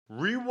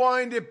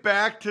Rewind it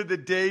back to the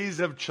days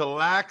of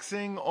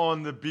chillaxing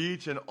on the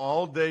beach and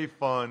all-day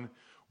fun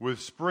with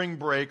Spring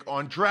Break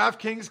on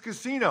DraftKings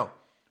Casino.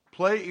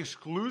 Play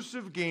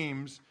exclusive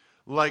games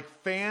like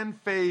Fan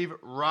Fave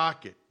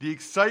Rocket. The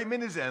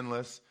excitement is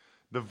endless,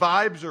 the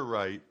vibes are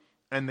right,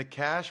 and the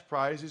cash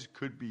prizes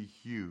could be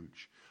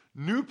huge.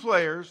 New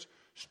players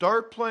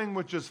start playing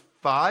with just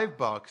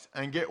 $5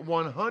 and get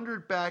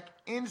 $100 back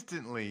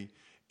instantly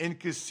in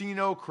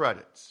casino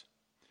credits.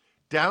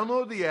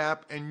 Download the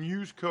app and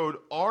use code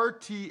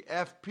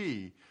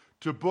RTFP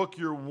to book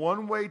your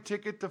one-way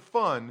ticket to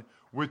fun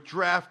with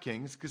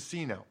DraftKings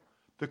Casino.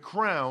 The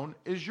crown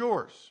is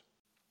yours.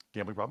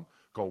 Gambling problem?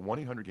 Call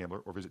 1-800-GAMBLER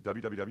or visit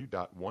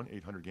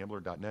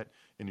www.1800gambler.net.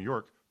 In New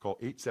York, call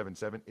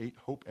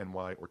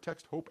 877-8-HOPE-NY or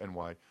text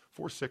HOPE-NY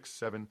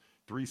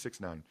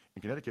 467-369.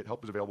 In Connecticut,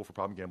 help is available for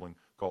problem gambling.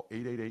 Call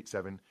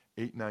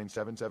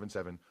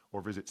 888-7-897-7777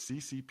 or visit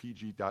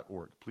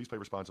ccpg.org. Please play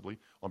responsibly.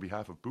 On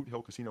behalf of Boot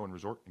Hill Casino and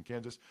Resort in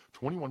Kansas,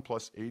 21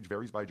 plus, age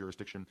varies by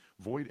jurisdiction,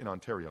 void in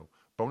Ontario.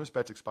 Bonus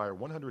bets expire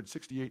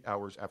 168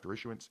 hours after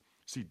issuance.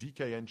 See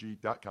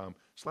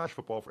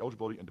dkng.com/football for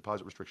eligibility and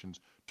deposit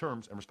restrictions,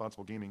 terms, and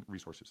responsible gaming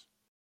resources.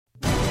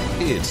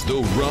 It's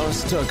the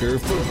Ross Tucker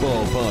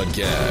Football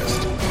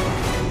Podcast.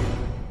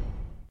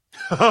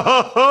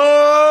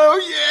 Oh,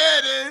 yeah,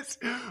 it is.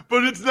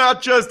 But it's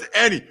not just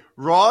any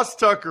Ross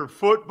Tucker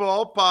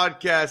Football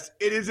Podcast.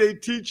 It is a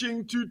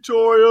teaching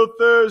tutorial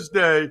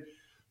Thursday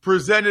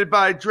presented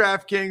by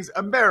DraftKings,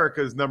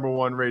 America's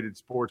 #1 rated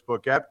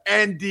sportsbook app,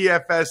 and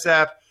DFS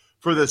app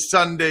for the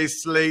Sunday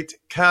slate,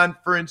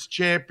 Conference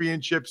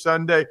Championship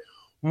Sunday.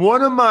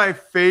 One of my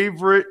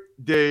favorite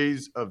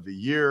days of the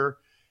year,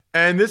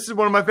 and this is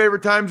one of my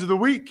favorite times of the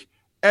week.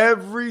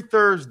 Every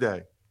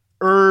Thursday,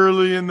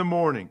 early in the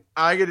morning,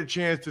 I get a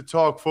chance to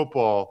talk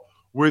football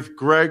with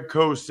Greg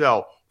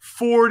Cosell.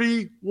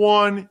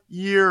 41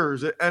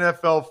 years at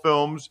NFL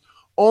Films,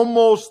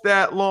 almost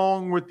that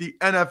long with the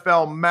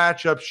NFL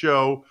Matchup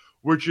Show,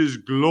 which is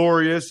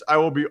glorious. I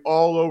will be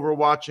all over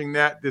watching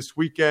that this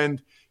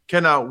weekend.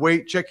 Cannot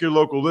wait. Check your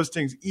local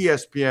listings,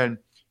 ESPN,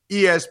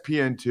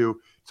 ESPN2.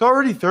 It's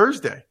already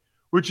Thursday,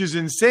 which is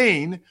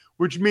insane,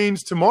 which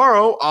means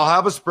tomorrow I'll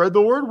have a Spread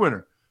the Word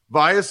winner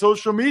via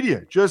social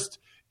media. Just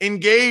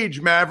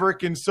engage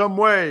Maverick in some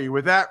way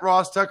with at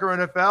Ross Tucker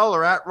NFL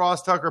or at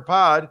Ross Tucker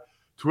Pod,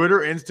 Twitter,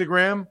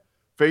 Instagram,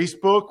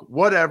 Facebook,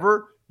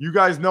 whatever. You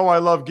guys know I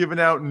love giving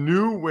out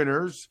new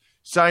winners,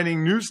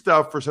 signing new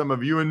stuff for some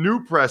of you, a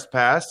new press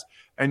pass.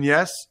 And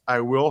yes,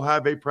 I will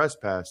have a press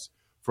pass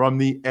from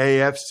the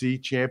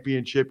AFC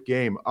Championship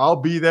game. I'll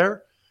be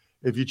there.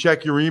 If you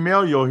check your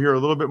email, you'll hear a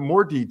little bit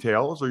more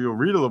details or you'll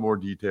read a little more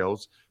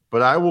details.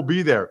 But I will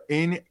be there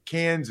in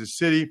Kansas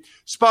City.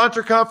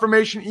 Sponsor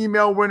confirmation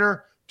email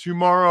winner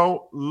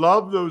tomorrow.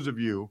 Love those of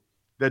you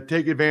that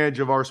take advantage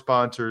of our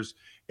sponsors.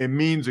 It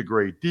means a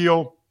great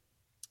deal.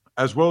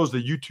 As well as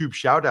the YouTube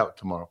shout out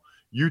tomorrow.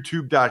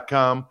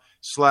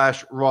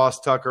 YouTube.com/Ross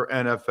Tucker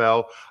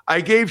NFL.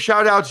 I gave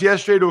shout outs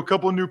yesterday to a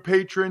couple of new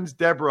patrons,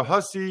 Deborah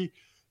Hussey,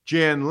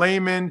 Jan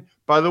Lehman.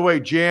 By the way,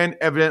 Jan,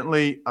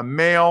 evidently a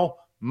male.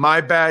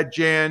 My bad,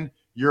 Jan.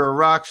 You're a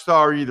rock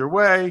star either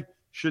way.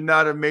 Should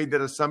not have made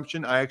that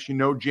assumption. I actually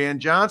know Jan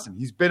Johnson.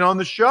 He's been on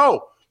the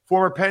show.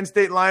 Former Penn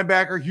State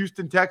linebacker,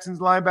 Houston Texans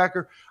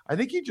linebacker. I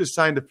think he just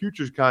signed a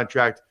futures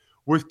contract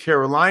with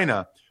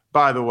Carolina,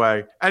 by the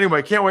way.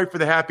 Anyway, can't wait for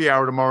the happy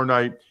hour tomorrow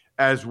night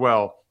as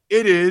well.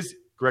 It is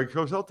Greg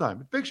Cosell time.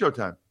 It's Big Show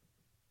time.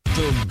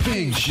 The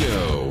Big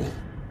Show.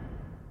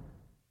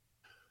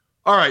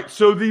 All right,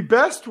 so the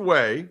best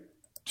way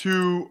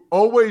to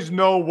always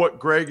know what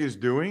Greg is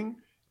doing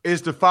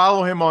is to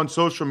follow him on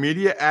social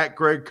media at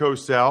Greg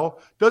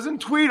Cosell. Doesn't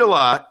tweet a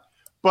lot,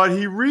 but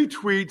he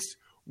retweets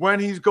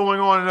when he's going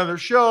on another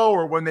show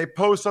or when they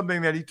post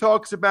something that he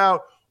talks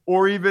about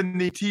or even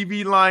the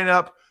TV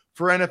lineup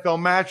for NFL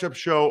Matchup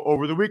Show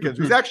over the weekends.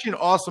 It's actually an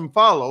awesome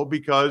follow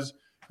because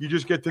you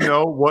just get to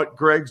know what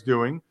Greg's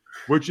doing,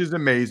 which is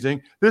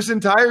amazing. This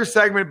entire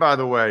segment, by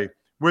the way,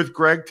 with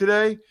Greg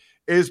today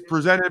is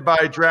presented by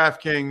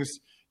DraftKings.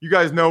 You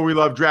guys know we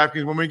love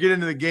DraftKings. When we get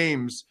into the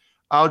games,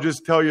 I'll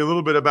just tell you a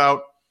little bit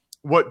about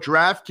what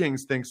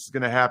DraftKings thinks is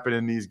going to happen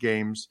in these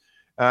games,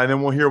 and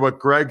then we'll hear what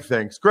Greg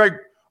thinks. Greg,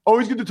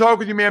 always good to talk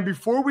with you, man.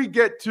 Before we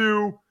get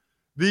to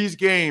these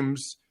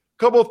games, a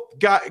couple of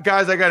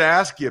guys I got to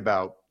ask you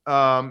about,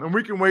 and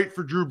we can wait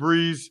for Drew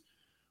Brees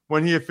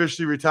when he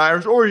officially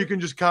retires, or you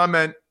can just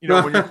comment,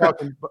 when you're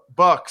talking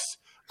Bucks.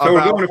 So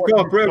we're going to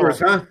Philip Rivers,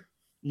 huh?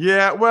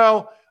 Yeah,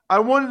 well, I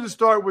wanted to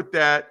start with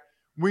that.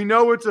 We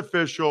know it's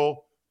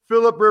official.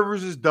 Philip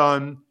Rivers is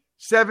done.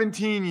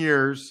 17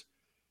 years.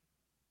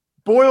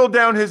 Boil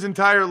down his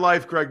entire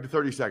life, Greg, to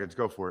 30 seconds.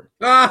 Go for it.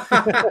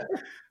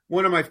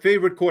 One of my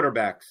favorite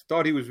quarterbacks.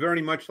 Thought he was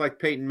very much like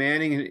Peyton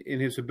Manning in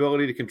his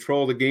ability to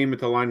control the game at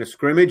the line of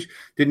scrimmage.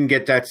 Didn't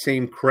get that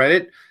same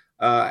credit.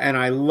 And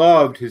I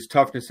loved his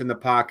toughness in the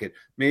pocket.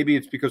 Maybe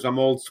it's because I'm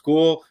old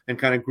school and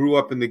kind of grew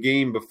up in the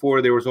game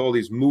before there was all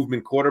these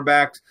movement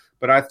quarterbacks.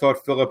 But I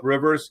thought Philip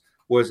Rivers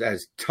was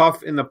as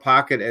tough in the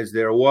pocket as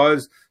there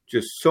was.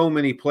 just so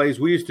many plays.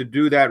 We used to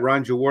do that,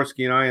 Ron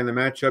Jaworski and I, on the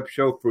matchup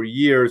show for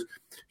years,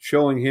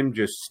 showing him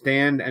just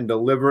stand and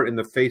deliver in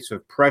the face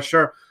of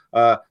pressure.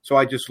 So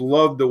I just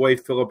love the way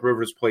Phillip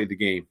Rivers played the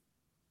game.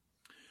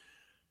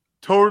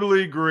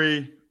 Totally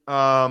agree.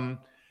 I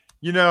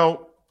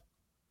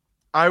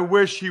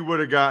wish he would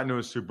have gotten to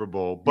a Super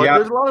Bowl, but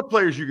there's a lot of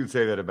players you can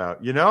say that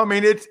about. I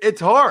mean, it's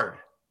hard.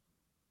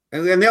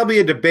 And there'll be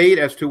a debate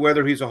as to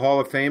whether he's a Hall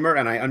of Famer,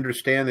 and I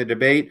understand the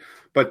debate.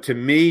 But to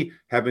me,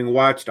 having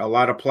watched a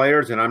lot of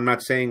players, and I'm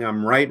not saying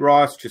I'm right,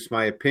 Ross, just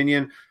my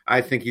opinion,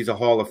 I think he's a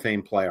Hall of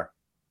Fame player.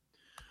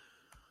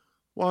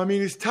 Well, I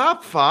mean, he's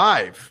top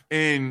 5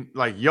 in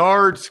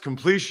yards,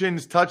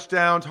 completions,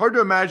 touchdowns. Hard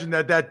to imagine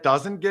that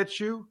doesn't get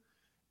you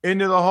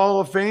into the Hall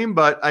of Fame,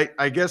 but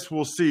I guess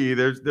we'll see.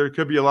 There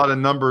could be a lot of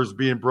numbers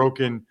being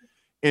broken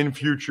in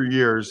future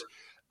years.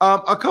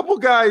 A couple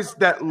guys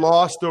that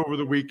lost over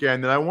the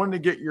weekend that I wanted to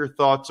get your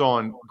thoughts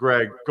on,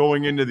 Greg,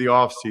 going into the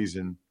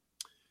offseason.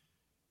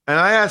 And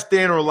I asked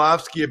Dan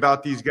Orlovsky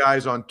about these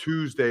guys on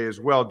Tuesday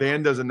as well.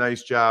 Dan does a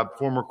nice job,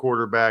 former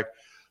quarterback.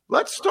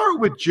 Let's start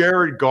with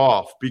Jared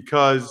Goff,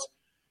 because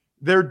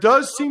there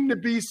does seem to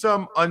be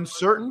some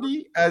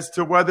uncertainty as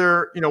to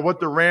whether,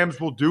 what the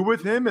Rams will do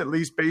with him, at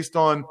least based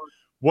on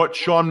what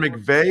Sean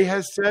McVay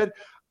has said.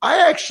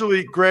 I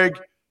actually, Greg,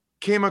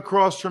 came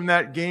across from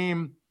that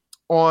game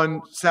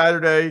on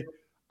Saturday.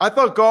 I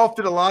thought Goff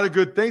did a lot of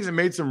good things and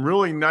made some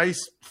really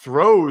nice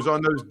throws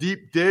on those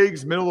deep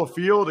digs, middle of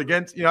field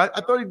against, I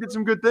thought he did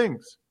some good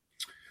things.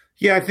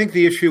 Yeah, I think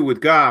the issue with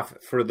Goff,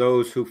 for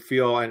those who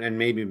feel, and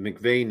maybe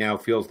McVay now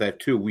feels that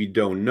too, we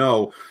don't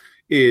know,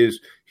 is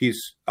he's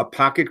a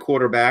pocket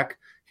quarterback.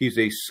 He's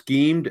a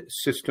schemed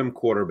system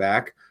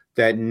quarterback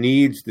that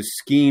needs the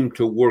scheme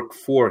to work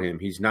for him.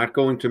 He's not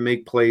going to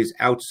make plays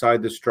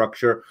outside the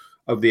structure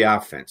of the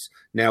offense.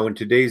 Now, in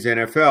today's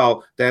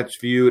NFL, that's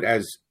viewed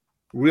as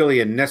really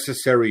a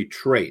necessary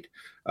trait.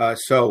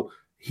 So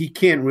he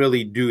can't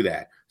really do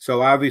that.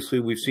 So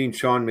obviously we've seen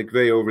Sean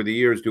McVay over the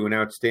years do an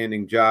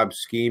outstanding job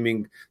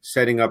scheming,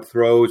 setting up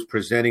throws,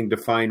 presenting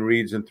defined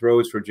reads and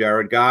throws for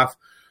Jared Goff.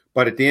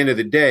 But at the end of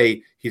the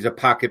day, he's a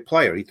pocket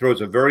player. He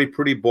throws a very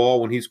pretty ball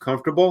when he's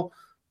comfortable.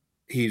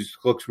 He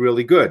looks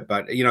really good.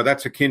 But,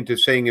 that's akin to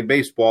saying in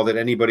baseball that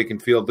anybody can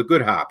field the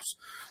good hops.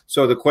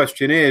 So the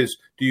question is,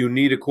 do you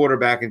need a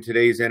quarterback in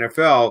today's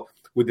NFL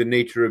with the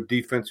nature of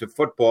defensive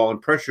football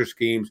and pressure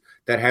schemes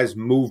that has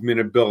movement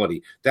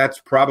ability? That's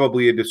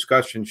probably a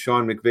discussion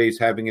Sean McVay's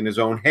having in his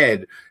own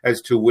head as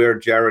to where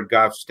Jared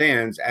Goff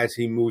stands as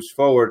he moves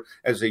forward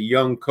as a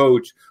young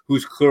coach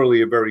who's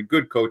clearly a very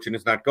good coach and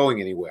is not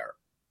going anywhere.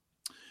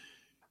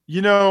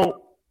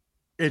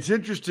 It's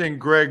interesting,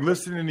 Greg,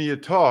 listening to you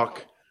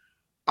talk.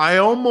 I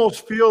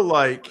almost feel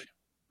like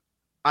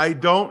I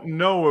don't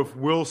know if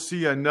we'll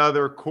see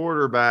another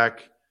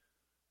quarterback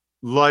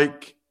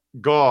like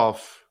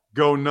Goff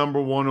go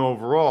number 1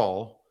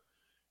 overall.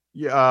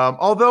 Yeah,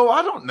 although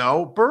I don't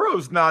know.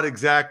 Burrow's not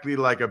exactly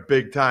like a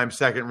big-time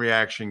second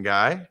reaction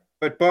guy.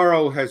 But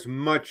Burrow has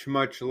much,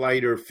 much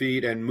lighter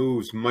feet and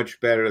moves much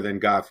better than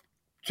Goff.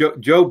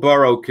 Joe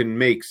Burrow can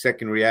make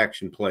second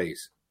reaction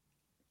plays.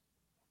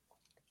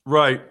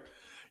 Right.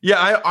 Yeah,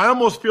 I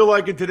almost feel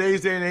like in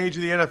today's day and age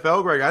of the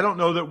NFL, Greg, I don't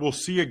know that we'll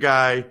see a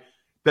guy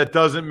that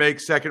doesn't make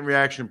second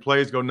reaction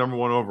plays go number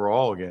 1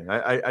 overall again.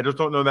 I just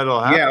don't know that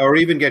it'll happen. Yeah, or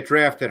even get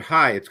drafted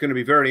high. It's going to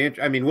be very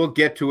interesting. I mean, we'll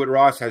get to it,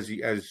 Ross, as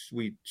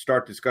we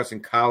start discussing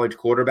college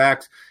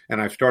quarterbacks,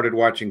 and I've started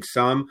watching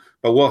some,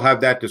 but we'll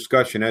have that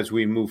discussion as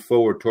we move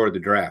forward toward the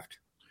draft.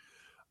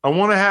 I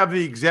want to have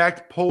the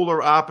exact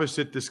polar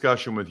opposite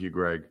discussion with you,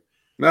 Greg.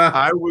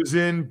 I was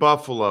in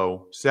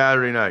Buffalo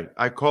Saturday night.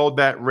 I called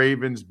that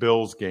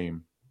Ravens-Bills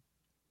game.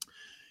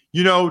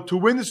 To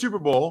win the Super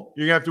Bowl,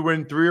 you're going to have to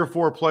win 3 or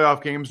 4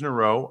 playoff games in a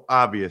row,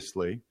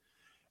 obviously.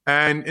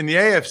 And in the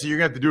AFC, you're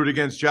going to have to do it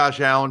against Josh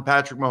Allen,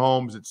 Patrick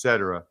Mahomes,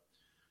 etc.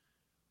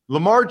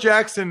 Lamar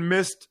Jackson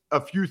missed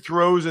a few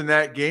throws in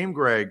that game,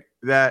 Greg,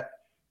 that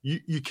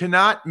you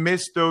cannot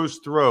miss those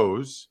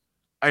throws,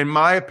 in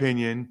my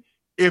opinion,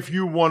 if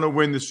you want to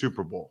win the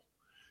Super Bowl.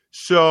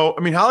 So,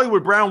 I mean,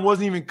 Hollywood Brown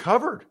wasn't even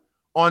covered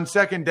on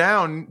second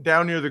down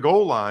near the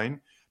goal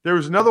line. There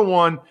was another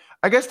one.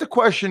 I guess the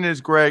question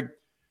is, Greg,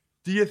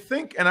 do you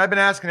think, and I've been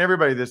asking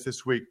everybody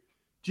this week,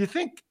 do you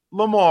think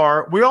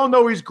Lamar, we all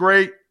know he's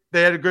great,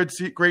 they had a great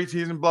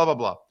season, blah, blah,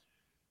 blah.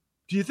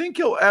 Do you think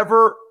he'll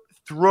ever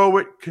throw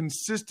it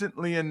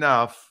consistently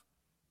enough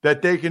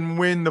that they can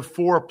win the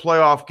 4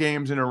 playoff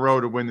games in a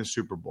row to win the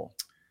Super Bowl?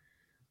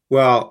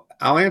 Well,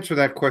 I'll answer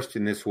that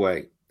question this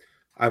way.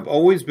 I've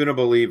always been a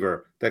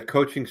believer that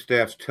coaching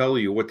staffs tell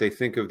you what they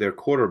think of their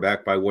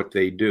quarterback by what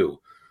they do.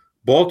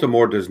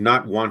 Baltimore does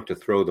not want to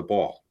throw the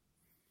ball.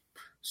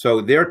 So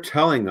they're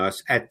telling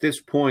us at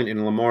this point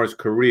in Lamar's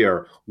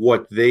career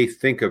what they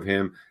think of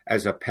him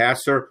as a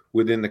passer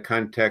within the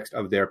context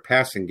of their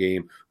passing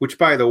game, which,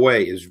 by the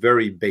way, is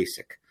very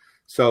basic.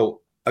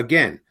 So,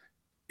 again,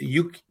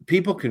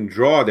 people can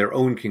draw their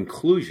own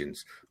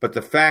conclusions, but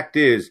the fact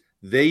is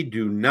they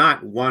do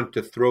not want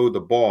to throw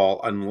the ball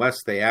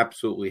unless they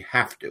absolutely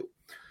have to.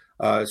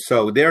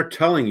 So they're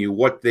telling you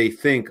what they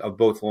think of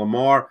both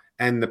Lamar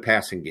and the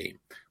passing game.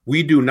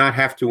 We do not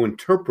have to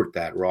interpret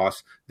that,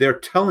 Ross. They're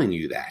telling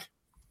you that.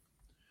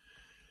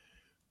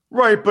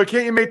 Right, but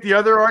can't you make the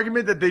other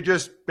argument that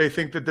they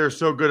think that they're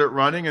so good at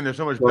running and they're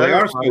so much better? They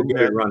are so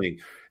good at running.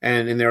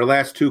 And in their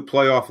last 2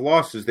 playoff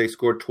losses, they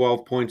scored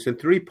 12 points and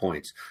 3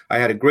 points. I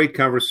had a great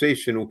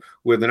conversation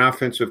with an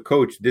offensive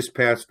coach this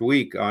past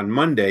week on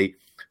Monday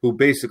who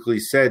basically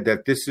said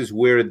that this is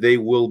where they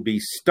will be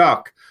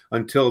stuck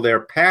until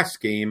their pass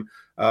game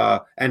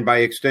and by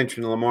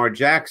extension, Lamar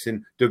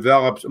Jackson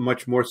develops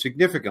much more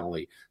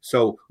significantly.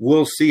 So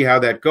we'll see how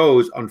that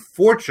goes.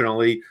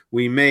 Unfortunately,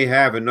 we may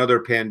have another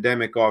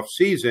pandemic off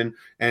season,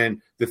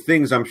 and the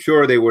things I'm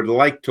sure they would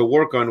like to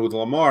work on with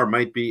Lamar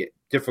might be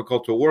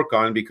difficult to work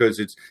on because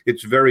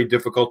it's very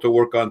difficult to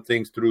work on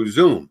things through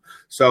Zoom.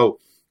 So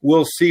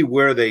we'll see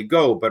where they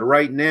go. But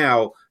right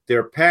now,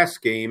 their pass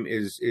game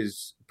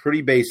is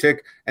pretty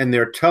basic, and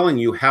they're telling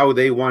you how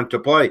they want to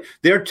play.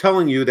 They're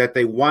telling you that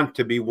they want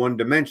to be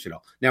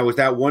one-dimensional. Now, is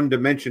that one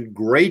dimension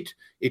great?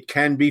 It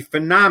can be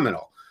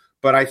phenomenal.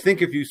 But I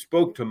think if you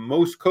spoke to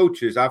most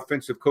coaches,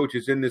 offensive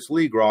coaches in this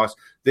league, Ross,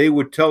 they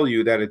would tell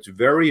you that it's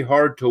very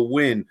hard to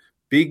win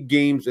big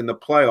games in the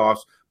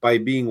playoffs by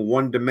being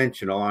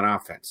one-dimensional on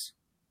offense.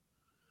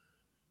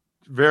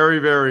 Very,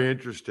 very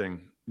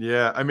interesting.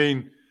 Yeah, I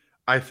mean,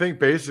 I think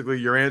basically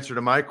your answer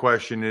to my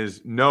question is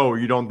no,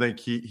 you don't think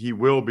he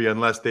will be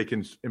unless they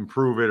can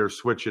improve it or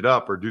switch it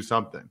up or do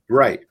something.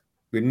 Right.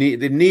 He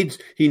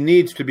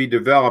needs to be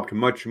developed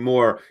much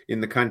more in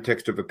the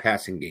context of a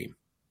passing game.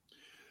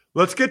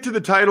 Let's get to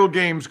the title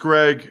games,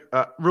 Greg.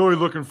 Really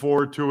looking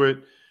forward to it.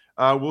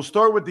 We'll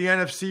start with the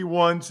NFC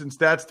one since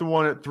that's the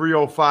one at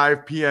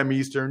 3:05 p.m.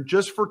 Eastern.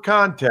 Just for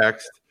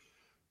context,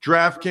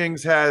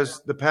 DraftKings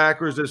has the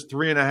Packers as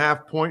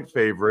 3.5-point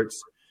favorites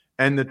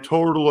and the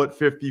total at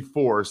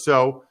 54.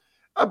 So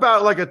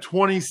about like a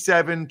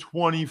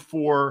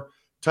 27-24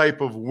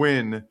 type of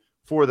win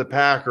for the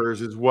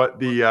Packers is what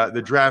the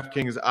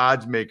DraftKings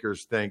odds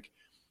makers think.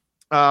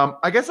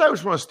 I guess I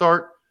just want to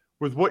start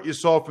with what you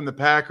saw from the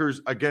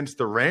Packers against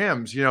the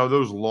Rams. You know,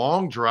 those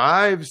long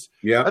drives.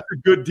 Yeah, that's a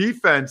good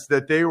defense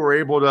that they were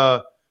able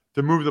to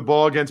move the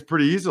ball against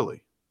pretty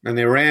easily. And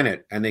they ran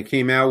it, and they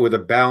came out with a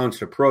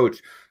balanced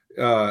approach.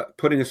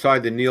 Putting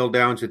aside the kneel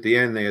downs at the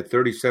end, they had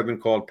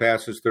 37 called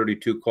passes,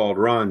 32 called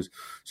runs.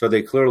 So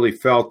they clearly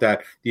felt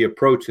that the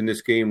approach in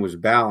this game was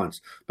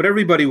balanced. But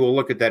everybody will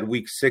look at that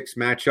Week 6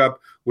 matchup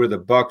where the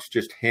Bucs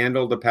just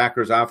handled the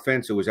Packers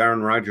offense. It was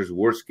Aaron Rodgers'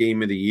 worst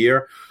game of the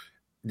year.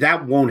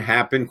 That won't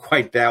happen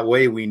quite that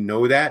way. We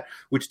know that,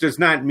 which does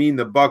not mean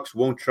the Bucs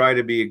won't try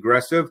to be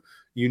aggressive.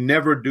 You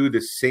never do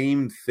the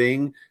same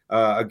thing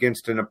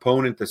against an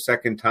opponent the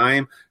second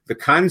time. The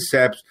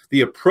concepts, the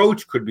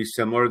approach could be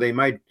similar. They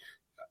might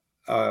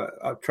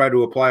try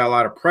to apply a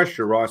lot of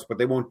pressure, Ross, but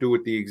they won't do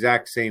it the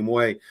exact same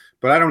way.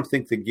 But I don't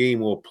think the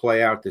game will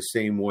play out the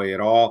same way at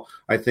all.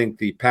 I think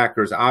the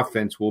Packers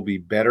offense will be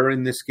better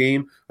in this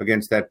game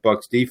against that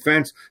Bucs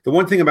defense. The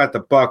one thing about the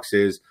Bucs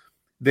is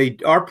they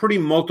are pretty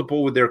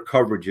multiple with their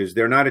coverages.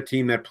 They're not a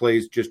team that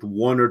plays just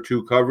 1 or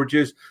 2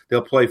 coverages.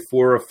 They'll play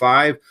 4 or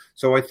 5.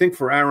 So I think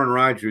for Aaron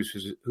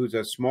Rodgers, who's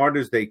as smart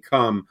as they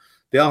come,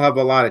 they'll have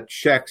a lot of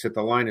checks at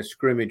the line of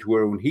scrimmage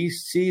where when he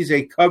sees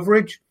a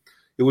coverage,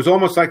 it was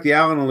almost like the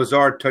Allen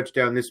Lazard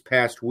touchdown this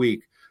past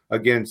week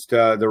against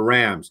the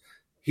Rams.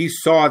 He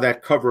saw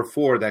that cover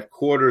 4, that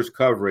quarters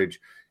coverage,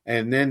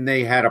 and then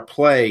they had a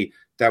play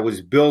that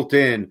was built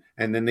in,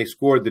 and then they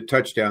scored the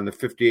touchdown, the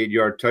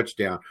 58-yard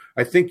touchdown.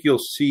 I think you'll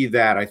see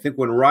that. I think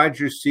when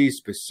Rodgers sees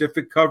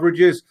specific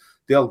coverages,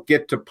 they'll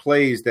get to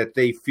plays that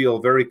they feel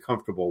very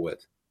comfortable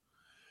with.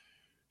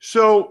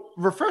 So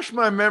refresh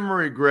my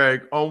memory,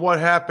 Greg, on what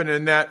happened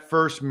in that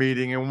first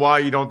meeting and why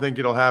you don't think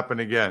it'll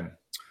happen again.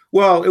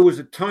 Well, it was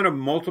a ton of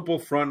multiple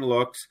front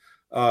looks.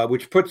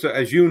 Which puts,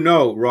 as you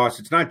know, Ross,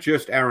 it's not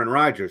just Aaron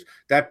Rodgers.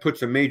 That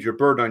puts a major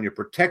burden on your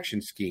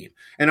protection scheme.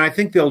 And I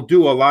think they'll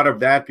do a lot of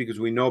that because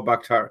we know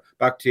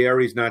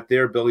Bakhtiari's not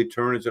there. Billy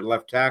Turner's at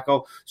left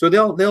tackle. So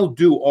they'll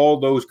do all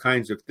those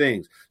kinds of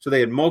things. So they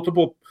had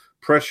multiple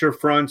pressure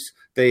fronts.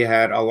 They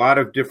had a lot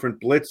of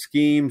different blitz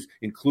schemes,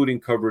 including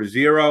cover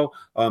 0.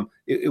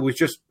 It was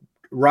just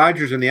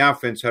Rodgers and the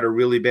offense had a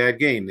really bad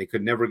game. They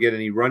could never get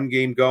any run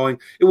game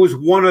going. It was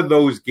one of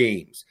those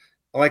games.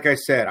 Like I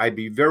said, I'd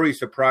be very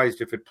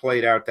surprised if it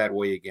played out that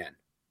way again.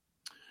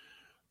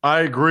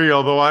 I agree,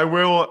 although I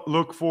will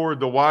look forward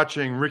to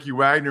watching Ricky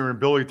Wagner and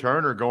Billy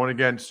Turner going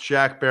against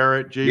Shaq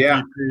Barrett, JPP.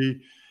 Yeah.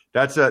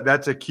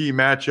 That's a key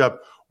matchup.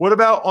 What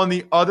about on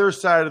the other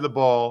side of the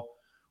ball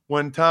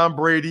when Tom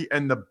Brady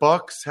and the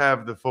Bucs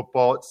have the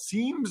football? It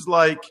seems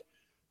like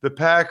the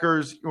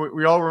Packers,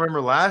 we all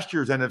remember last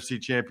year's NFC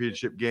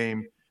Championship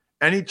game.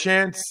 Any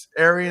chance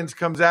Arians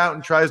comes out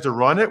and tries to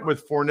run it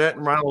with Fournette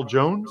and Ronald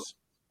Jones?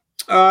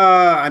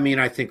 I mean,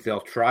 I think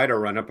they'll try to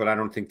run it, but I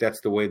don't think that's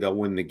the way they'll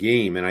win the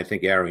game, and I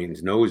think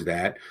Arians knows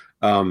that.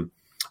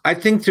 I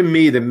think, to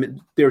me,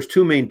 there's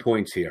 2 main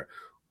points here.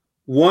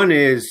 One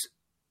is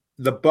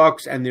the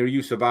Bucs and their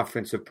use of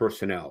offensive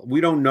personnel. We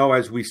don't know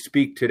as we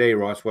speak today,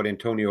 Ross, what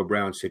Antonio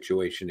Brown's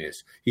situation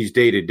is. He's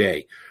day to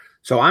day.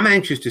 So I'm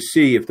anxious to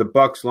see if the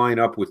Bucs line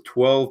up with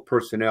 12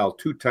 personnel,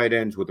 2 tight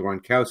ends with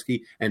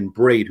Gronkowski and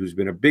Braid, who's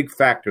been a big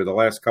factor the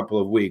last couple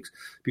of weeks,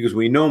 because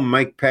we know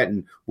Mike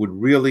Pettin would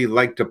really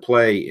like to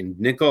play in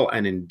nickel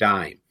and in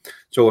dime.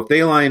 So if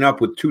they line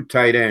up with 2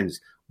 tight ends,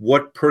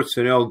 what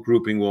personnel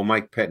grouping will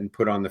Mike Pettin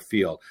put on the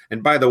field?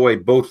 And by the way,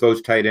 both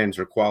those tight ends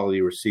are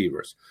quality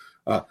receivers.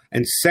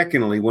 And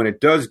secondly, when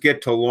it does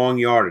get to long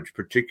yardage,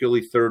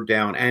 particularly third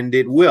down, and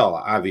it will,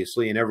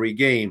 obviously, in every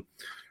game,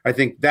 I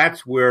think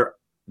that's where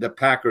the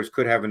Packers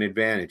could have an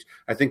advantage.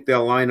 I think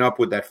they'll line up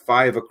with that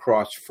 5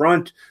 across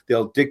front.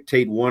 They'll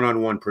dictate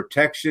one-on-one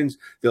protections.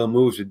 They'll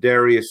move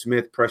Za'Darius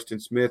Smith, Preston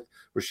Smith,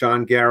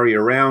 Rashawn Gary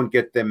around,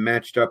 get them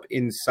matched up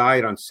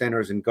inside on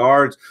centers and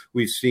guards.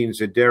 We've seen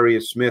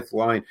Za'Darius Smith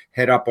line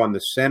head up on the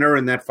center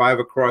in that 5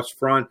 across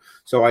front.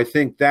 So I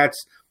think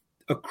that's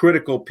a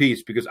critical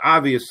piece, because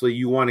obviously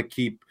you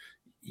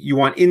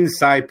want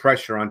inside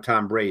pressure on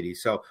Tom Brady.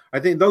 So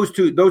I think those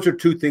are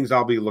 2 things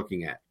I'll be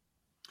looking at.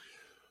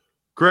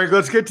 Greg,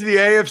 let's get to the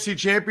AFC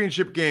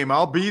Championship game.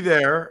 I'll be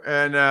there,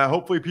 and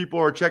hopefully people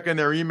are checking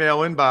their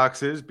email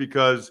inboxes,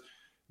 because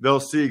they'll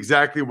see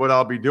exactly what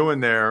I'll be doing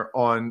there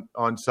on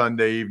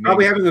Sunday evening.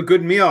 Probably having a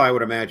good meal, I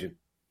would imagine.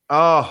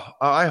 Oh,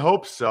 I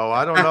hope so.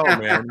 I don't know,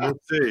 man. We'll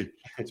see.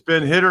 It's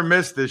been hit or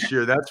miss this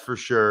year, that's for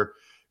sure.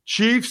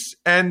 Chiefs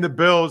and the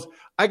Bills.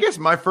 I guess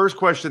my first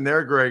question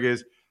there, Greg,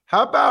 is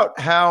how about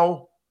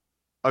how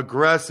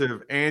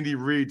aggressive Andy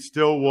Reid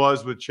still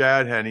was with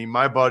Chad Henne,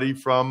 my buddy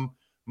from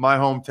my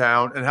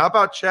hometown? And how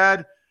about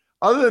Chad,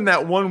 other than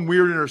that one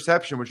weird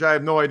interception, which I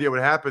have no idea what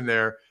happened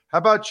there, how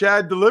about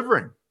Chad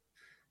delivering?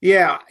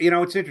 Yeah,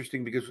 it's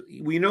interesting because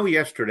we know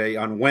yesterday,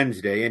 on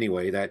Wednesday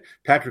anyway, that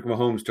Patrick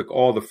Mahomes took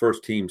all the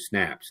first-team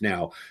snaps.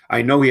 Now,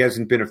 I know he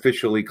hasn't been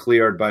officially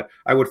cleared, but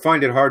I would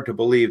find it hard to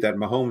believe that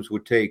Mahomes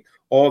would take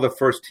all the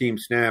first-team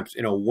snaps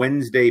in a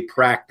Wednesday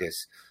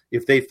practice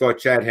if they thought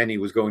Chad Henne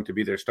was going to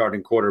be their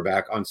starting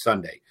quarterback on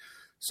Sunday.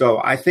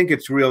 So I think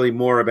it's really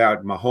more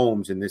about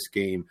Mahomes in this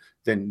game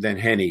than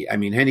Henne. I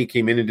mean, Henne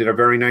came in and did a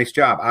very nice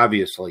job,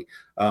 obviously.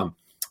 And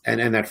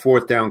that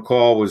 4th down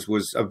call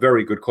was a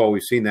very good call.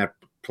 We've seen that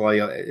play.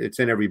 It's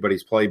in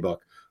everybody's playbook.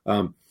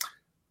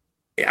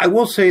 I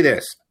will say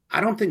this. I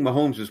don't think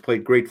Mahomes has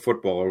played great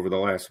football over the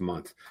last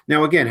month.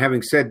 Now, again,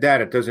 having said that,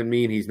 it doesn't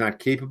mean he's not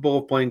capable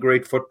of playing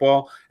great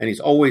football, and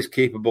he's always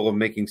capable of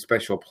making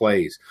special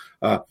plays.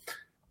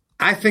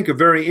 I think a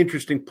very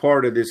interesting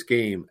part of this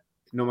game,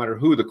 no matter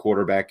who the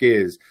quarterback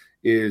is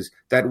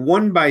that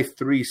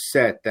 1-by-3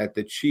 set that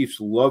the Chiefs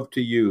love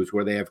to use,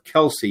 where they have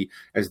Kelsey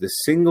as the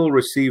single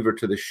receiver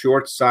to the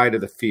short side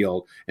of the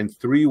field and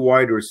 3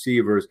 wide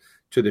receivers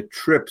to the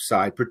trip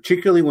side,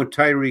 particularly when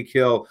Tyreek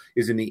Hill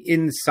is in the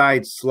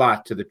inside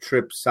slot to the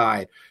trip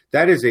side.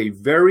 That is a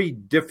very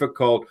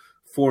difficult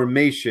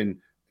formation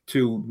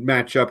to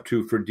match up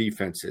to for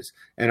defenses.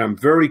 And I'm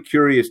very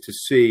curious to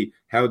see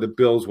how the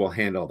Bills will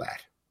handle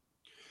that.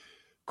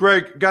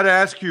 Greg, got to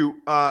ask you,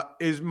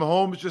 is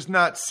Mahomes just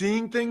not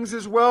seeing things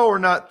as well or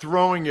not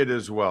throwing it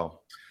as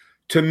well?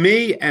 To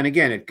me, and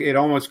again, it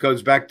almost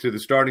goes back to the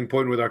starting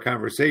point with our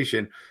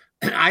conversation,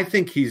 I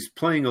think he's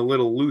playing a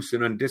little loose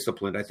and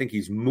undisciplined. I think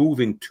he's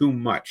moving too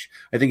much.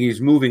 I think he's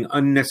moving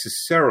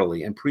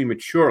unnecessarily and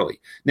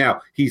prematurely.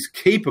 Now, he's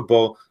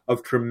capable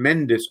of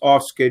tremendous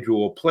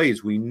off-schedule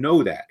plays. We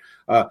know that.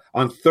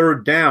 On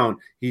 3rd down,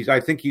 I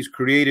think he's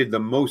created the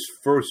most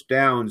first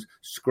downs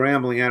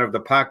scrambling out of the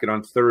pocket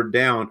on 3rd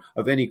down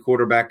of any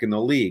quarterback in the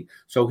league.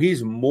 So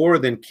he's more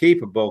than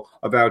capable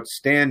of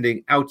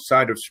outstanding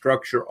outside of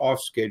structure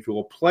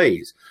off-schedule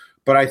plays.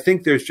 But I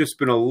think there's just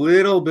been a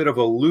little bit of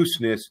a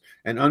looseness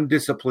and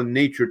undisciplined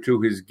nature to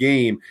his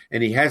game,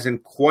 and he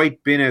hasn't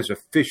quite been as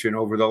efficient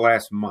over the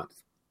last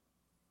month.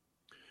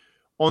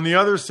 On the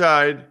other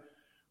side,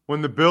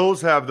 when the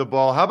Bills have the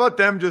ball, how about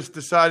them just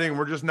deciding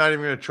we're just not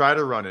even going to try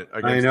to run it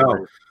against I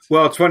know.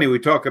 Well, it's funny. We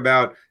talk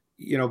about,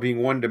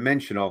 being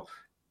one-dimensional.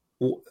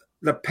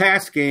 The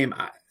pass game,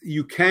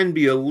 you can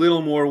be a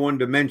little more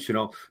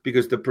one-dimensional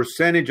because the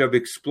percentage of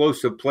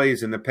explosive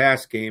plays in the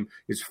pass game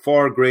is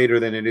far greater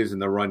than it is in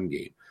the run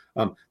game.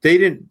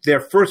 Their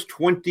first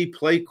 20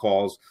 play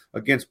calls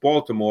against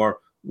Baltimore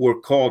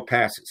were called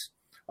passes.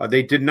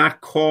 They did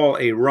not call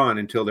a run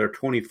until their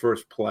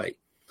 21st play.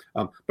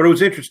 But it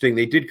was interesting.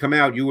 They did come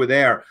out. You were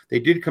there. They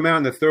did come out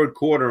in the 3rd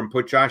quarter and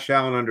put Josh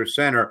Allen under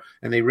center,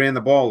 and they ran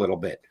the ball a little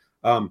bit.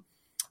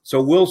 So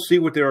we'll see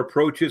what their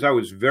approach is. I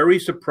was very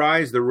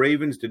surprised the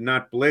Ravens did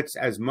not blitz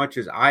as much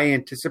as I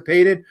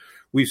anticipated.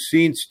 We've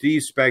seen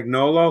Steve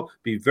Spagnuolo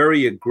be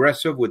very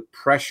aggressive with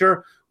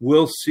pressure.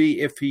 We'll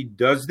see if he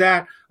does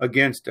that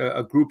against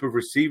a group of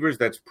receivers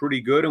that's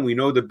pretty good. And we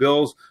know the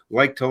Bills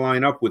like to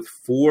line up with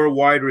 4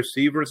 wide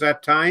receivers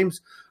at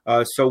times.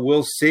 So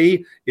we'll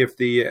see if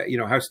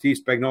how Steve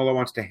Spagnuolo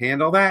wants to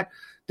handle that.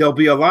 there'll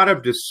be a lot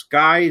of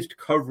disguised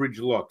coverage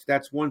looks.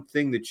 That's one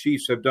thing the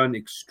Chiefs have done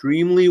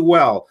extremely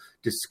well,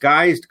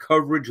 disguised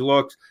coverage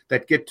looks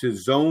that get to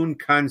zone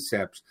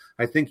concepts.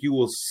 I think you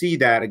will see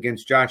that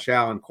against Josh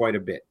Allen quite a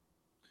bit.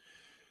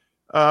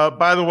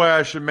 By the way,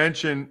 I should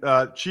mention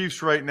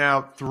Chiefs right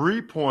now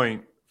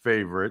 3-point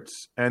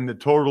favorites, and the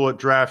total at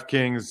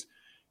DraftKings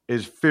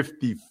is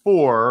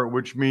 54,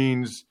 which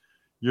means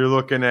you're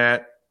looking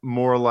at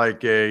more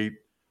like a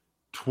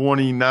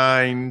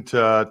 29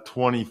 to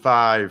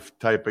 25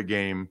 type of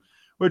game,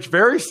 which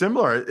very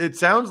similar. It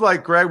sounds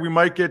like, Greg, we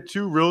might get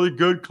two really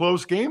good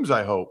close games,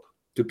 I hope.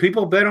 Do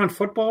people bet on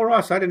football,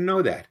 Ross? I didn't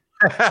know that.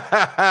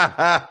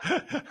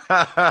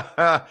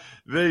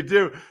 They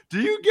do. Do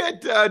you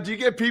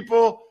get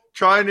people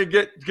trying to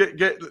get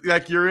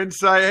like your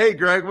insight? Hey,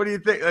 Greg, what do you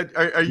think?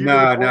 Are you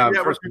no?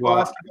 First of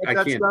all, I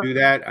can't do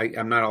that.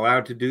 I'm not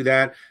allowed to do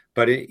that.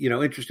 But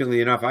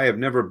interestingly enough, I have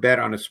never bet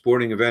on a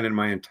sporting event in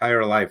my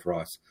entire life,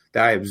 Ross.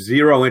 I have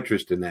zero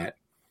interest in that.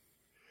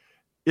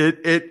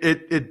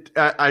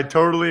 I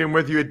totally am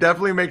with you. It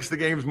definitely makes the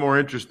games more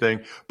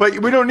interesting, but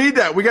we don't need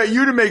that. We got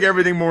you to make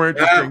everything more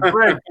interesting.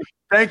 Greg,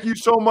 thank you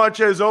so much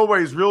as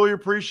always. Really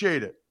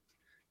appreciate it.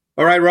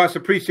 All right, Ross.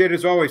 Appreciate it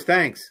as always.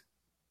 Thanks.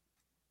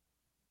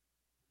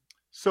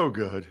 So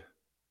good.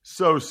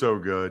 So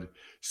good.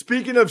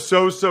 Speaking of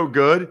so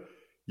good,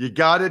 you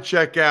got to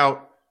check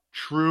out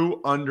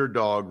True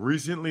Underdog,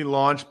 recently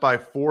launched by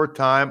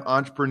 4-time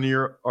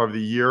Entrepreneur of the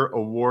Year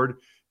award,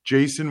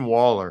 Jason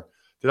Waller.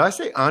 Did I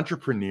say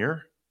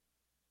entrepreneur?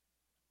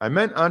 I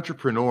meant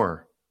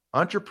entrepreneur.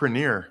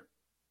 Entrepreneur,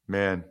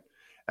 man.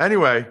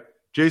 Anyway,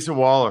 Jason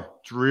Waller,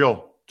 it's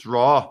real, it's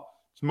raw,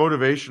 it's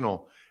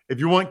motivational. If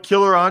you want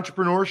killer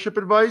entrepreneurship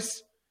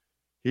advice,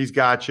 he's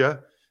got you.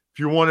 If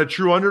you want a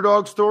true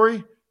underdog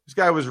story, this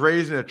guy was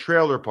raised in a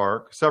trailer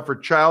park,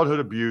 suffered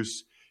childhood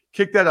abuse,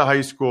 kicked out of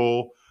high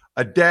school,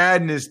 a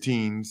dad in his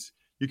teens.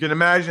 You can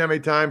imagine how many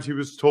times he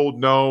was told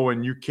no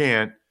and you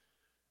can't.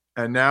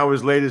 And now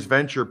his latest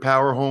venture,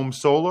 Power Home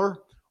Solar,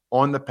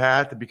 on the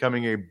path to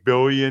becoming a $1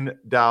 billion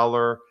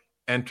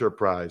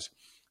enterprise.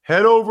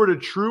 Head over to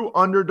True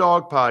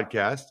Underdog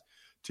Podcast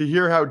to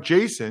hear how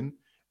Jason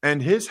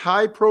and his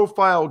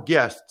high-profile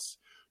guests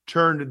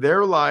turned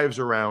their lives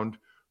around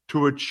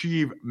to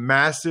achieve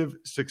massive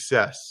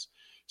success.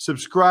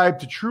 Subscribe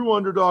to True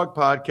Underdog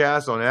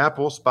Podcast on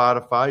Apple,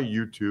 Spotify,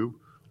 YouTube,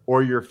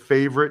 or your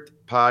favorite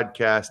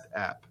podcast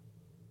app.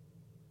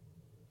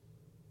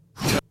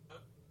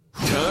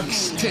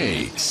 Tux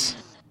Takes.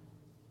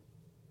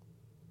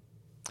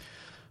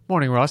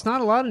 Morning, Ross.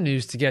 Not a lot of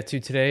news to get to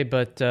today,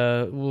 but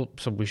so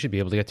we should be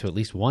able to get to at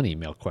least one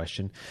email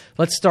question.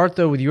 Let's start,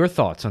 though, with your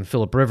thoughts on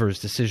Philip Rivers'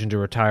 decision to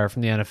retire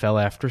from the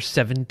NFL after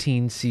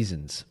 17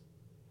 seasons.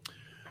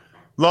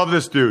 Love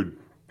this dude.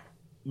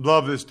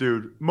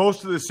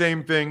 Most of the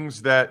same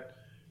things that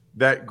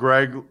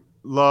Greg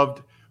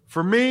loved.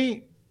 For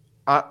me,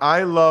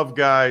 I love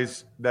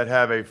guys that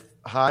have a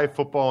high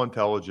football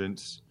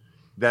intelligence,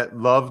 that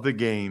love the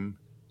game,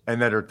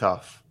 and that are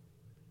tough.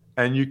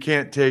 And you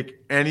can't take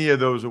any of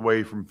those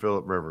away from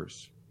Philip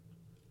Rivers.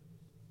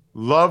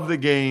 Love the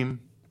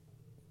game,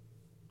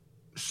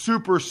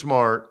 super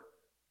smart,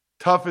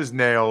 tough as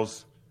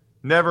nails,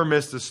 never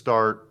missed a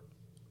start.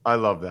 I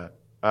love that.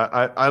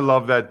 I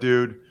love that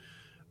dude.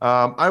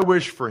 I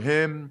wish for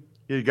him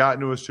he had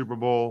gotten to a Super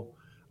Bowl.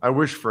 I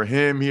wish for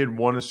him he had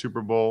won a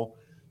Super Bowl.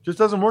 Just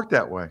doesn't work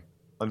that way,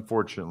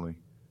 unfortunately.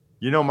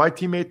 My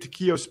teammate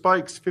Takeo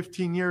Spikes,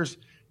 15 years,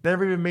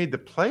 never even made the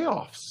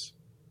playoffs.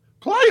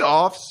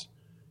 Playoffs?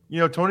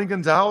 Tony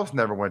Gonzalez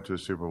never went to a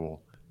Super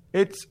Bowl.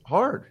 It's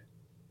hard.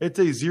 It's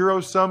a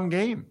zero-sum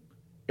game.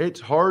 It's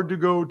hard to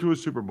go to a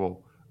Super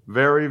Bowl.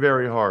 Very,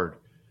 very hard.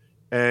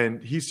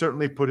 And he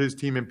certainly put his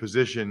team in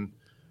position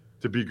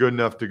to be good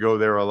enough to go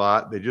there a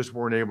lot. They just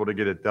weren't able to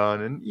get it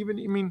done.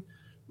 And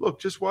look,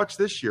 just watch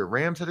this year.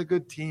 Rams had a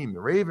good team.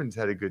 The Ravens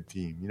had a good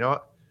team.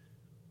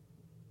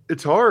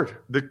 It's hard.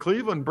 The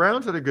Cleveland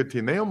Browns had a good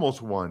team. They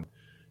almost won.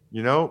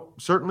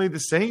 Certainly the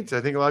Saints,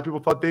 I think a lot of people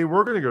thought they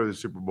were going to go to the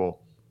Super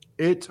Bowl.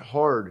 It's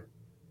hard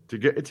to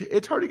get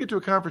it's hard to get to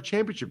a conference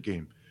championship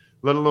game,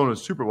 let alone a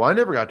Super Bowl. I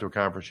never got to a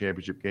conference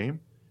championship game.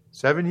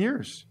 7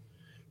 years.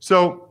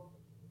 So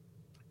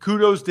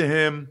kudos to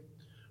him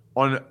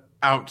on an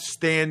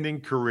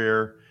outstanding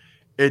career.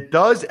 It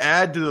does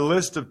add to the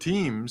list of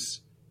teams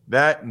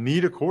that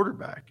need a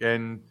quarterback.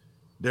 And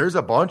there's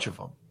a bunch of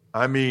them.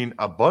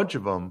 A bunch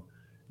of them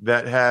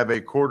that have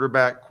a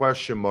quarterback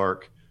question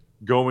mark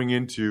going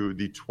into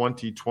the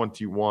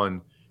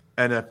 2021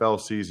 NFL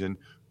season.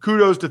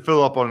 Kudos to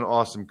Philip on an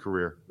awesome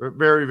career. We're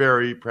very,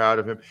 very proud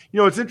of him.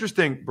 It's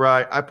interesting,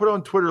 Bri. I put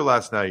on Twitter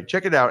last night.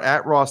 Check it out,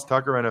 at Ross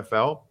Tucker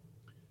NFL.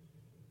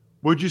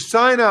 Would you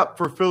sign up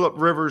for Philip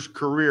Rivers'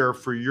 career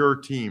for your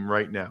team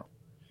right now?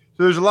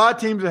 So there's a lot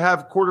of teams that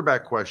have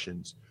quarterback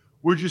questions.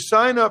 Would you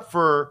sign up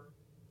for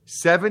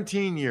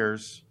 17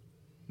 years,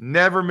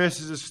 never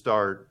misses a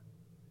start,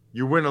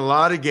 you win a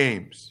lot of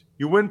games,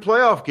 you win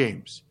playoff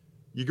games,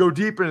 you go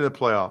deep into the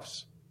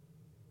playoffs,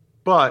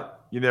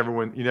 but you never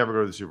win, you never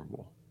go to the Super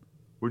Bowl?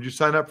 Would you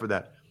sign up for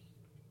that?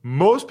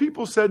 Most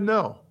people said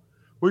no,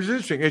 which is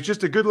interesting. It's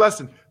just a good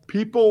lesson.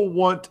 People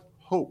want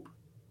hope,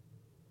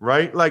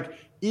 right? Like,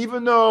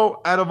 even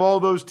though out of all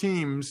those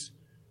teams,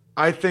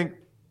 I think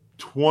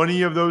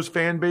 20 of those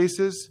fan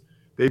bases,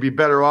 they'd be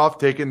better off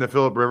taking the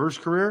Phillip Rivers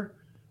career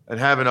and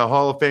having a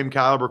Hall of Fame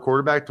caliber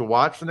quarterback to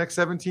watch the next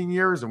 17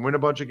 years and win a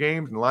bunch of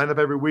games and line up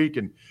every week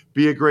and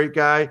be a great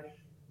guy.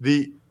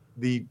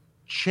 The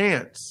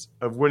chance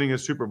of winning a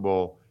Super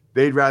Bowl,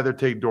 they'd rather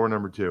take door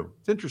number 2.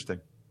 It's interesting.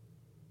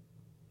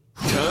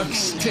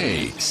 Tux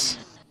Takes.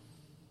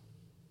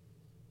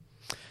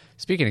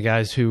 Speaking of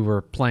guys who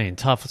were playing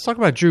tough, let's talk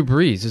about Drew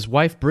Brees. His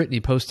wife,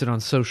 Brittany, posted on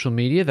social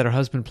media that her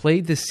husband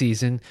played this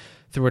season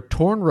through a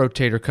torn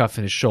rotator cuff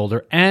in his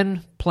shoulder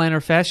and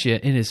plantar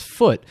fascia in his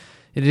foot,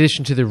 in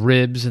addition to the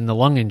ribs and the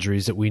lung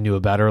injuries that we knew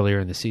about earlier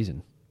in the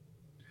season.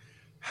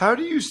 How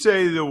do you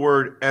say the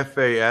word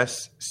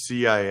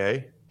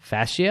Fascia?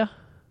 Fascia?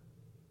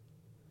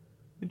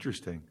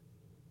 Interesting.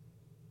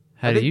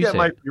 How do you say that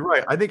might be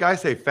right. I think I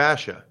say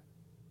fascia.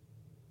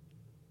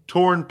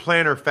 Torn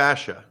plantar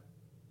fascia.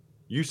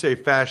 You say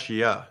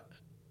fascia.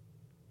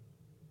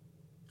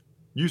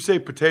 You say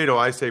potato,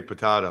 I say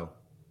potato.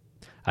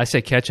 I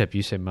say ketchup,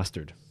 you say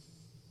mustard.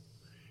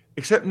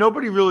 Except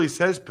nobody really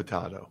says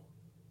potato.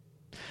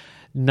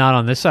 Not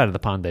on this side of the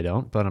pond, they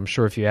don't, but I'm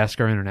sure if you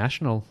ask our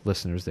international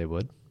listeners, they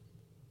would.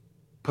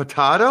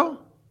 Potato?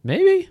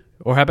 Maybe.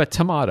 Or how about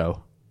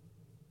tomato?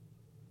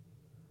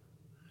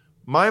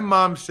 My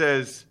mom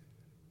says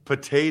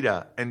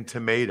potato and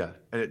tomato,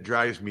 and it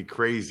drives me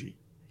crazy.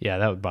 Yeah,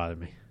 that would bother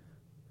me.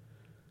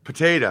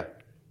 Potato.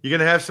 You going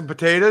to have some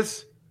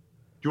potatoes?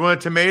 Do you want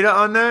a tomato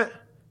on that?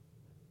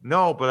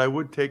 No, but I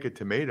would take a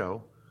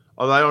tomato.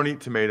 Although I don't eat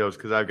tomatoes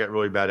because I've got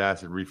really bad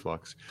acid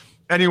reflux.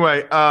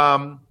 Anyway,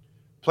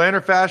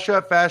 plantar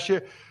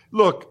fascia.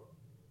 Look,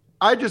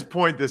 I just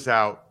point this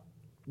out.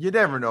 You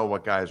never know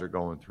what guys are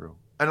going through.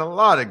 And a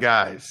lot of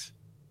guys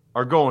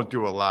are going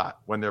through a lot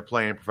when they're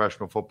playing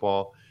professional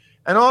football.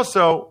 And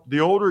also,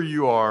 the older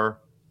you are,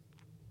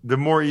 the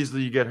more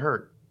easily you get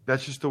hurt.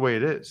 That's just the way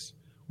it is,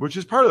 which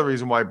is part of the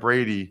reason why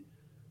Brady,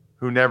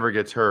 who never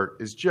gets hurt,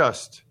 is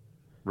just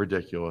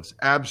ridiculous.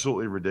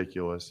 Absolutely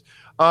ridiculous.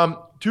 2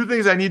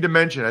 things I need to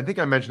mention. I think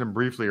I mentioned them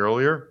briefly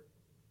earlier.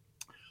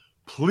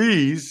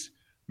 Please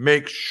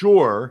make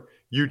sure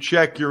you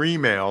check your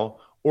email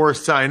or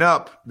sign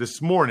up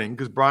this morning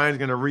because Brian's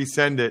going to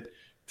resend it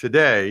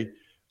today.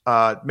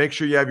 Make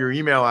sure you have your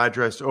email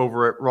address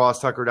over at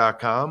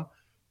rosstucker.com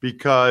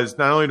because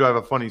not only do I have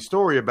a funny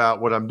story about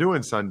what I'm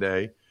doing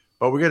Sunday,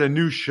 but we got a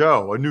new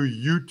show, a new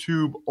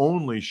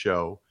YouTube-only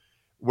show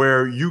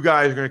where you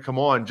guys are going to come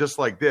on just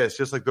like this,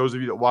 just like those of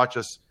you that watch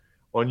us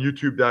on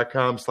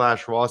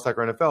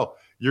youtube.com/rosstuckernfl.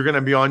 You're going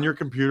to be on your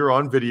computer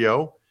on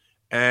video,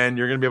 and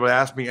you're going to be able to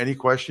ask me any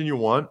question you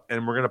want,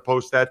 and we're going to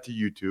post that to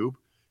YouTube.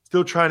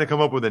 Still trying to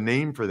come up with a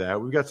name for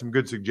that. We've got some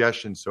good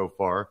suggestions so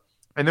far.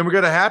 And then we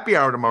got a happy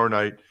hour tomorrow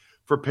night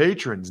for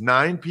patrons,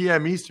 9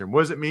 p.m. Eastern.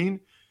 What does it mean?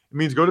 It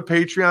means go to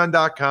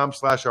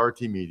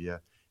patreon.com/rtmedia.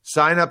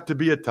 Sign up to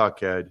be a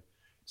Tuckhead.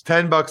 It's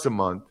 $10 a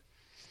month.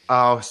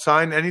 I'll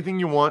sign anything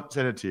you want,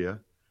 send it to you.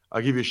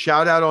 I'll give you a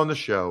shout out on the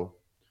show.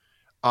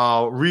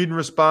 I'll read and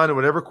respond to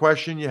whatever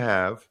question you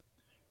have.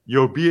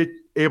 You'll be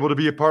able to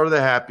be a part of the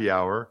happy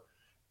hour.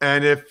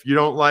 And if you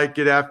don't like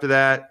it after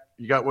that,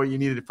 you got what you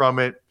needed from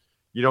it.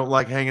 You don't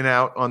like hanging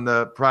out on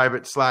the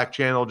private Slack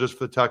channel just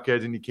for the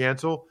Tuckheads and you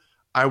cancel,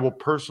 I will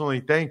personally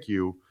thank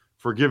you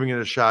for giving it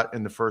a shot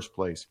in the first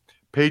place.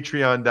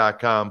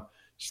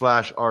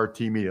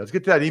 Patreon.com/RTmedia. Let's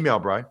get to that email,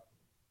 Brian.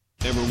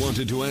 Ever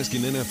wanted to ask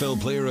an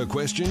NFL player a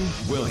question?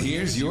 Well,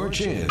 here's your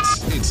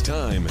chance. It's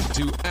time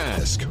to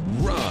Ask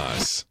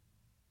Ross.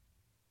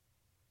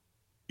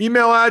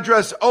 Email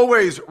address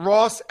always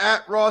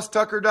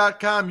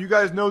ross@rosstucker.com. You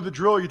guys know the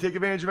drill. You take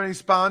advantage of any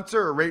sponsor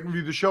or rate and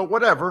review the show,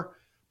 whatever.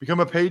 Become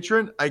a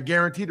patron. I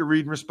guarantee to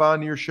read and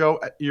respond to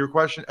your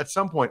question at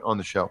some point on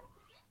the show.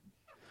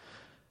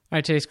 All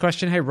right, today's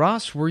question. Hey,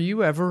 Ross, were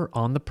you ever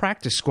on the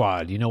practice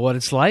squad? You know what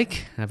it's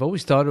like? I've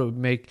always thought it would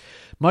make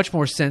much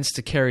more sense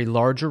to carry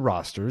larger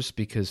rosters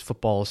because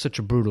football is such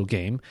a brutal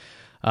game.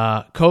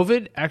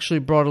 COVID actually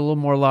brought a little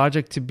more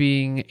logic to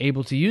being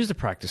able to use the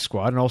practice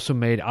squad and also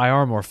made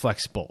IR more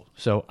flexible.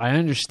 So I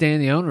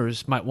understand the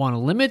owners might want to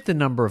limit the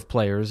number of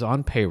players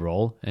on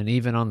payroll and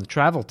even on the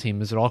travel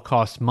team as it all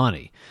costs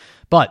money.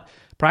 But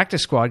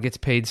practice squad gets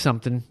paid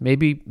something.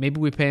 Maybe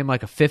we pay them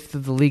like a fifth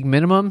of the league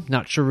minimum.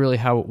 Not sure really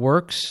how it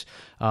works.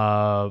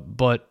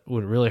 But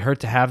would it really hurt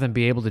to have them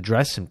be able to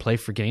dress and play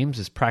for games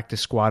as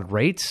practice squad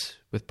rates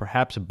with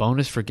perhaps a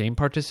bonus for game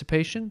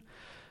participation?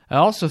 I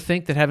also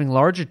think that having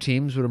larger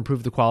teams would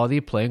improve the quality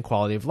of play and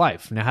quality of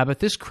life. Now, how about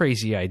this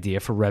crazy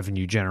idea for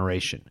revenue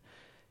generation?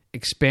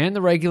 Expand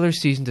the regular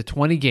season to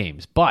 20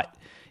 games, but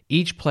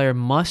each player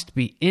must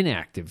be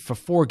inactive for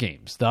 4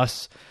 games.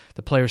 Thus,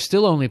 the players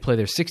still only play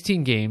their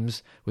 16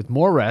 games with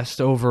more rest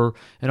over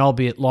an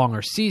albeit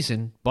longer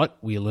season, but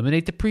we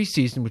eliminate the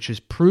preseason, which has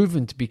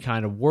proven to be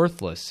kind of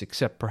worthless,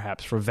 except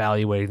perhaps for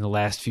evaluating the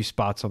last few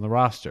spots on the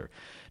roster.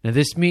 Now,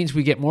 this means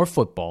we get more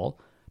football,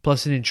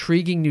 plus an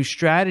intriguing new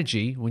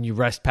strategy when you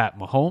rest Pat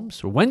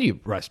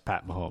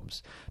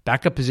Mahomes.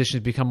 Backup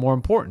positions become more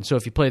important. So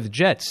if you play the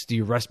Jets, do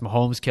you rest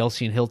Mahomes,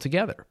 Kelsey, and Hill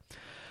together?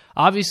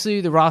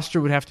 Obviously, the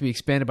roster would have to be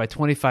expanded by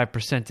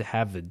 25% to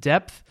have the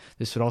depth.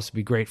 This would also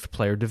be great for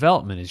player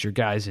development, as your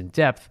guys in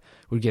depth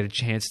would get a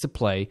chance to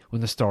play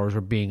when the stars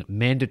are being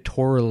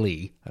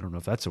mandatorily, I don't know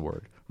if that's a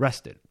word,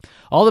 rested.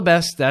 All the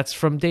best. That's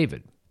from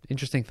David.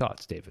 Interesting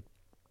thoughts, David.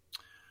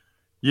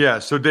 Yeah,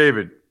 so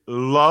David,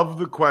 love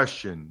the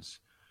questions.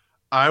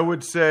 I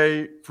would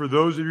say for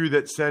those of you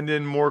that send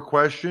in more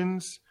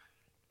questions,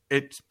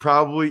 it's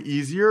probably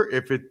easier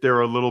if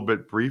they're a little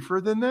bit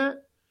briefer than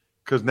that,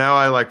 because now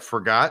I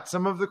forgot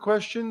some of the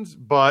questions.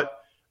 But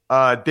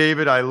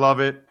David, I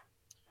love it.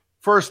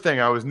 First thing,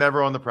 I was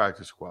never on the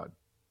practice squad.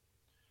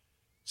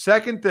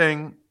 Second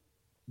thing,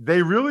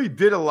 they really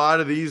did a lot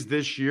of these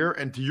this year.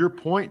 And to your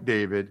point,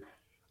 David,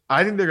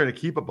 I think they're going to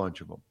keep a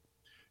bunch of them.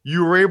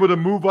 You were able to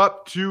move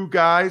up 2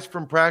 guys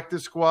from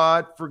practice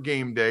squad for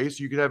game day,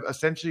 so you could have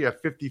essentially a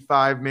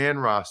 55-man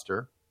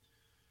roster.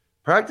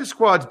 Practice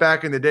squads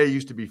back in the day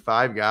used to be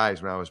 5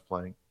 guys when I was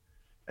playing,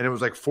 and it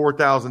was like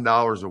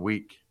 $4,000 a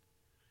week.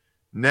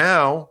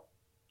 Now,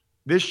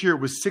 this year it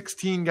was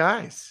 16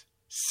 guys.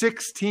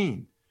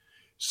 16.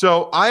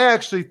 So I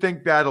actually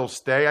think that'll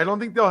stay. I don't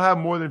think they'll have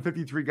more than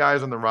 53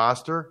 guys on the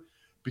roster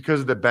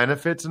because of the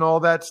benefits and all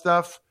that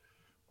stuff.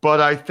 But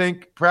I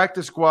think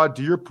practice squad,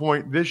 to your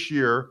point, this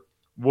year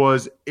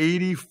was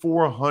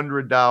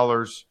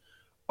 $8,400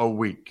 a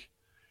week.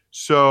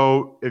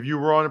 So if you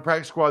were on a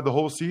practice squad the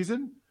whole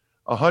season,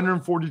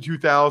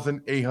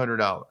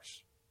 $142,800.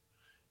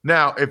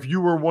 Now, if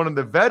you were one of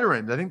the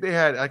veterans, I think they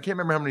had, I can't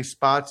remember how many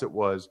spots it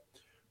was,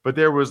 but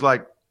there was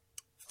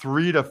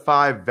 3 to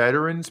 5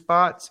 veteran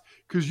spots,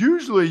 because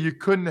usually you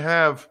couldn't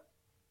have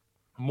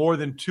more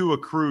than 2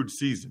 accrued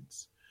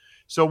seasons.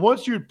 So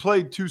once you'd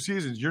played 2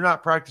 seasons, you're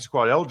not practice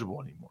squad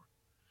eligible anymore.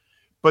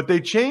 But they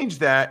changed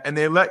that, and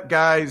they let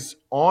guys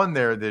on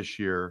there this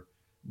year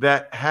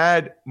that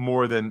had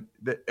more than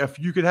 – if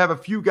you could have a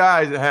few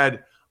guys that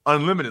had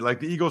unlimited, like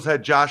the Eagles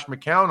had Josh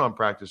McCown on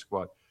practice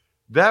squad.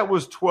 That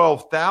was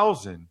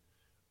 $12,000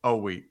 a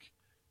week.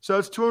 So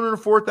it's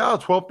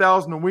 $204,000,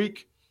 $12,000 a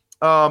week.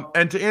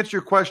 And to answer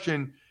your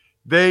question,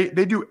 they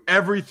do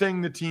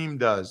everything the team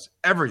does,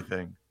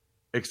 everything,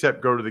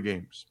 except go to the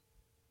games.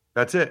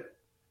 That's it.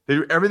 They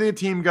do everything a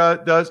team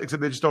does,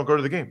 except they just don't go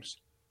to the games.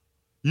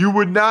 You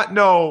would not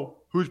know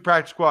who's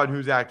practice squad and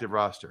who's active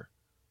roster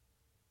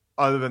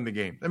other than the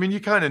game. I mean, you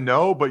kind of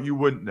know, but you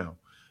wouldn't know.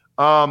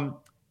 And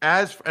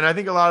I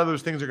think a lot of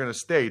those things are going to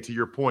stay, to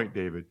your point,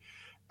 David.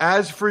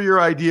 As for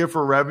your idea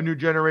for revenue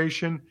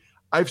generation,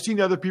 I've seen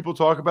other people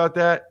talk about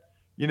that,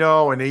 an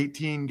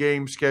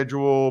 18-game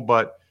schedule,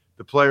 but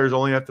the players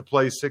only have to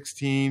play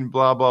 16,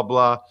 blah, blah,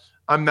 blah.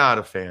 I'm not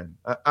a fan.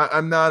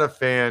 I'm not a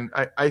fan.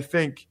 I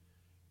think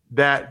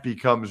that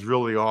becomes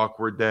really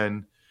awkward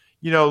then.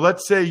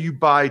 Let's say you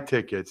buy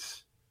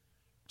tickets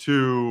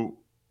to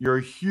 – you're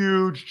a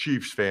huge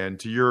Chiefs fan,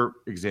 to your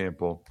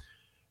example,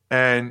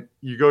 and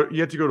you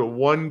have to go to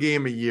 1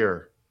 game a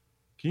year.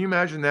 Can you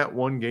imagine that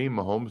 1 game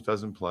Mahomes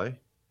doesn't play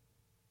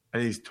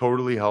and he's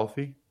totally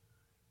healthy,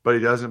 but he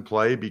doesn't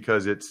play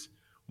because it's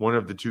one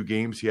of the 2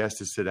 games he has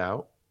to sit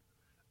out?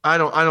 I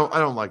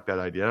don't like that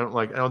idea.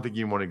 I don't think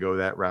you want to go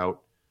that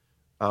route.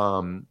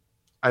 I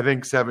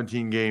think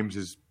 17 games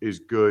is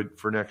good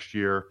for next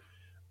year,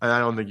 and I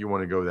don't think you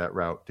want to go that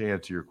route, to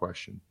answer your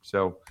question.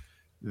 So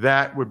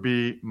that would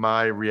be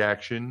my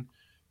reaction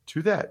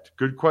to that.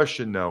 Good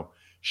question, though.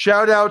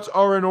 Shout-outs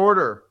are in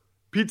order.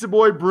 Pizza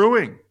Boy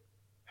Brewing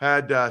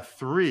had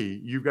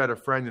 3. You've got a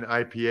friend in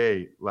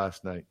IPA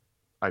last night.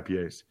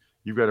 IPAs.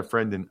 You've got a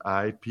friend in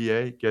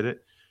IPA. Get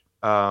it?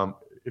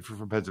 If you're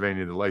from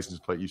Pennsylvania, the license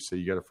plate used to say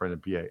you got a friend in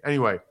PA.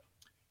 Anyway,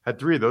 had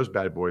 3 of those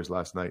bad boys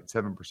last night.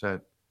 7%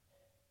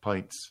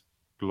 pints.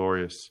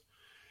 Glorious.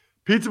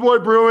 Pizza Boy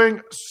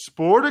Brewing,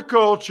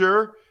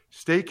 Sporticulture,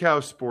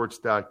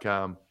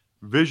 SteakhouseSports.com,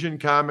 Vision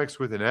Comics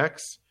with an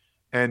X,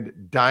 and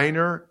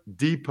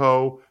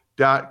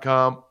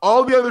DinerDepot.com.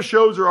 All the other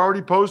shows are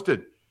already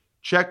posted.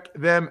 Check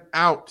them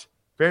out.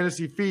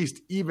 Fantasy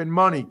Feast, Even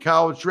Money,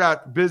 College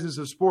Draft, Business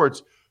of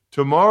Sports.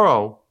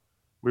 Tomorrow,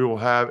 we will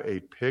have a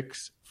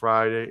Picks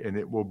Friday, and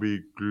it will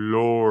be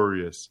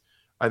glorious.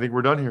 I think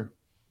we're done here.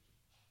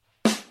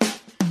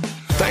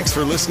 Thanks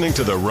for listening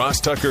to the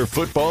Ross Tucker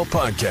Football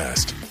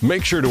Podcast.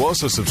 Make sure to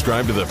also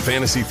subscribe to the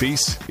Fantasy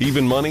Feast,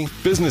 Even Money,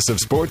 Business of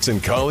Sports,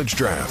 and College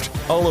Draft.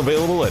 All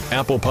available at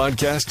Apple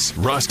Podcasts,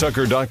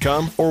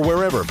 RossTucker.com, or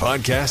wherever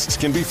podcasts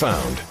can be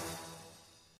found.